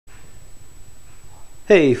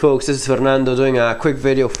Hey folks, this is Fernando doing a quick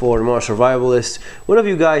video for More Survivalist. One of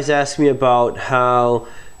you guys asked me about how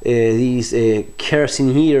these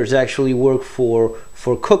kerosene heaters actually work for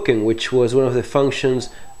cooking, which was one of the functions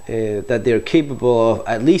that they're capable of,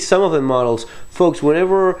 at least some of the models. Folks,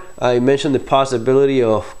 whenever I mention the possibility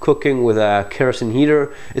of cooking with a kerosene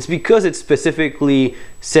heater, it's because it specifically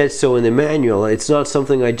said so in the manual. It's not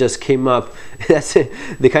something I just came up. That's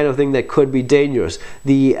the kind of thing that could be dangerous.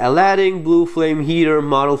 The Aladdin blue flame heater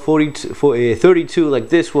model 32, like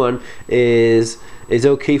this one, is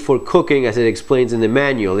okay for cooking, as it explains in the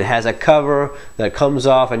manual. It has a cover that comes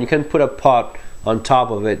off and you can put a pot on top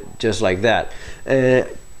of it just like that.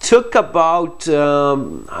 Took about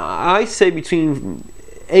I say between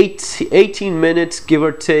 18 minutes, give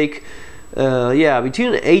or take. Yeah,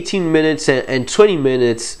 between 18 minutes and 20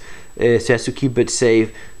 minutes, so as to keep it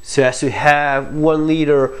safe, so as to have 1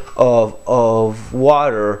 liter of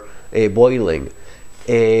water boiling.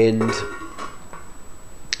 And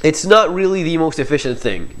it's not really the most efficient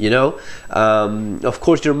thing, you know. Of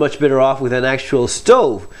course, you're much better off with an actual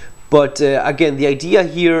stove, but again, the idea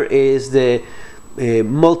here is the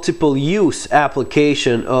multiple use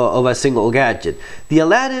application of a single gadget. The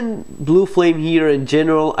Aladdin blue flame heater in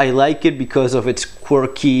general, I like it because of its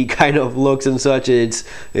quirky kind of looks and such. It's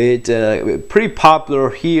pretty popular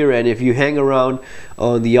here, and if you hang around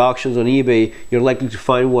on the auctions on eBay, you're likely to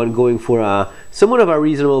find one going for somewhat of a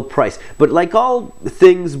reasonable price. But like all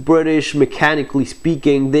things British, mechanically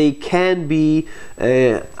speaking, they can be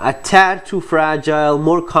a tad too fragile,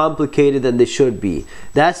 more complicated than they should be.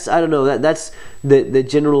 That's, I don't know, that's the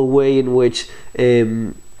general way in which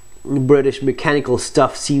British mechanical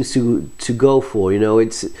stuff seems to go for. You know,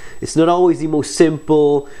 it's not always the most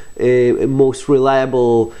simple, most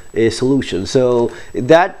reliable solution. So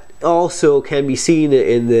that also can be seen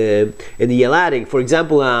in the Aladdin. For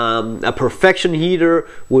example, a perfection heater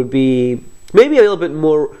would be maybe a little bit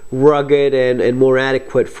more rugged and more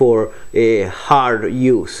adequate for hard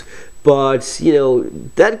use. But you know,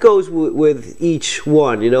 that goes with each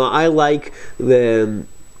one. You know, I like the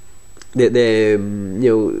you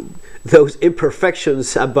know, those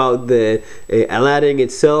imperfections about the Aladdin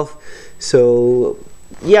itself. So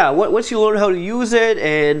yeah, once you learn how to use it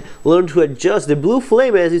and learn to adjust, the blue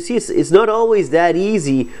flame, as you see, it's not always that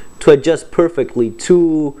easy to adjust perfectly.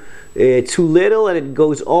 Too little and it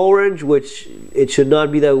goes orange, which it should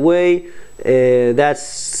not be that way. That's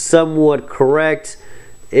somewhat correct.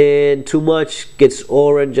 And too much gets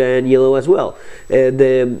orange and yellow as well.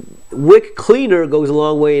 The wick cleaner goes a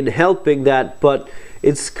long way in helping that, but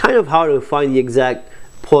it's kind of hard to find the exact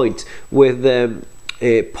point. With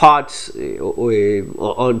pots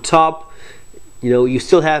on top, you know, you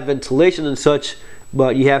still have ventilation and such,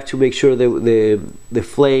 but you have to make sure that the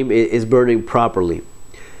flame is burning properly.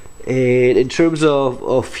 And in terms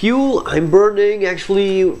of fuel, I'm burning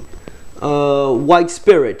actually white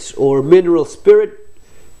spirit or mineral spirit.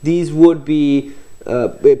 These would be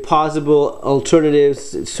possible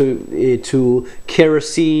alternatives to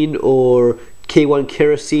kerosene or K1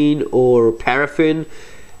 kerosene or paraffin.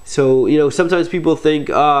 So, you know, sometimes people think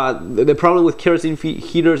the problem with kerosene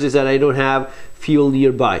heaters is that I don't have fuel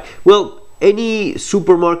nearby. Well, any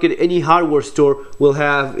supermarket, any hardware store will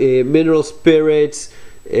have mineral spirit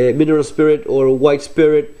or white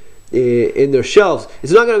spirit in their shelves.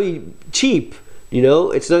 It's not going to be cheap, you know,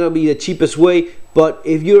 it's not going to be the cheapest way. But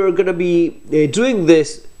if you're going to be doing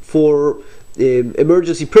this for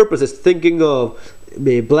emergency purposes, thinking of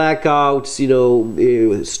blackouts, you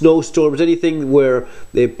know, snowstorms, anything where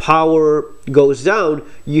the power goes down,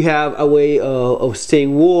 you have a way of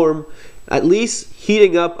staying warm, at least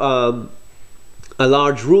heating up a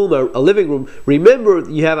large room, a living room. Remember,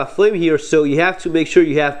 you have a flame here, so you have to make sure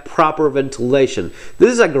you have proper ventilation.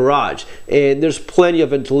 This is a garage, and there's plenty of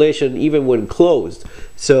ventilation even when closed.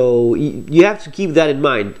 So you have to keep that in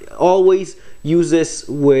mind. Always use this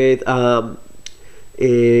with a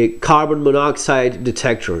carbon monoxide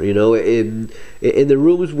detector. You know, in the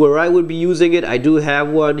rooms where I would be using it, I do have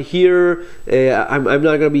one here. I'm not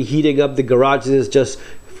going to be heating up the garage. This is just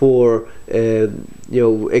for you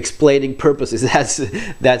know, explaining purposes.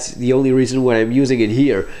 That's the only reason why I'm using it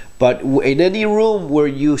here. But in any room where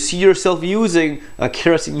you see yourself using a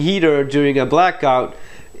kerosene heater during a blackout,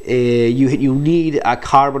 you need a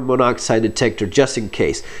carbon monoxide detector just in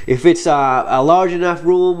case. If it's a large enough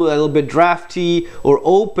room, a little bit drafty or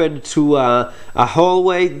open to a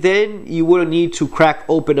hallway, then you wouldn't need to crack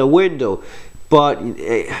open a window. But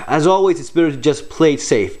as always, it's better to just play it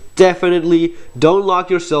safe. Definitely don't lock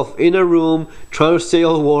yourself in a room trying to stay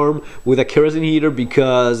all warm with a kerosene heater,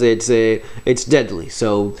 because it's deadly.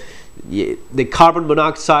 So the carbon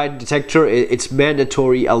monoxide detector, it's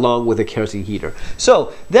mandatory along with the kerosene heater.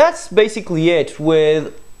 So that's basically it.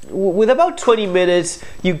 With about 20 minutes,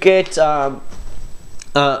 you get a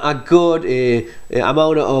good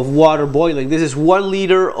amount of water boiling. This is 1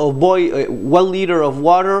 liter of 1 liter of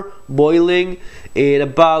water boiling in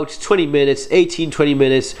about 20 minutes, 18-20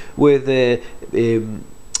 minutes, with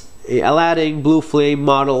Aladdin Blue Flame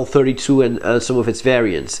Model 32 and some of its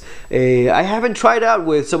variants. I haven't tried out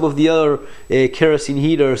with some of the other kerosene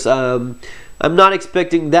heaters. I'm not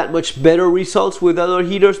expecting that much better results with other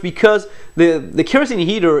heaters, because the kerosene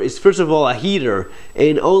heater is, first of all, a heater,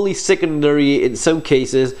 and only secondary in some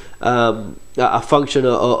cases a function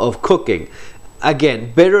of cooking.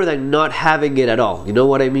 Again, better than not having it at all. You know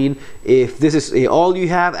what I mean? If this is all you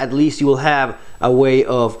have, at least you will have a way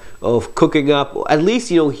of cooking up, at least,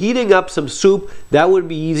 you know, heating up some soup. That would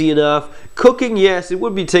be easy enough. Cooking, yes, it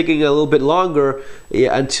would be taking a little bit longer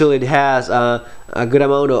until it has a good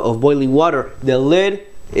amount of boiling water. The lid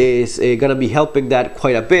is gonna be helping that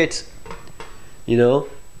quite a bit, you know.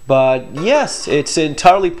 But yes, it's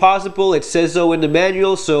entirely possible. It says so in the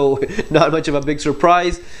manual, so not much of a big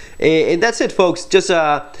surprise. And that's it, folks. Just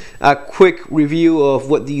a quick review of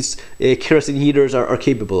what these kerosene heaters are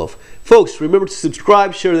capable of. Folks, remember to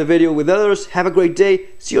subscribe, share the video with others. Have a great day.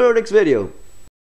 See you in our next video.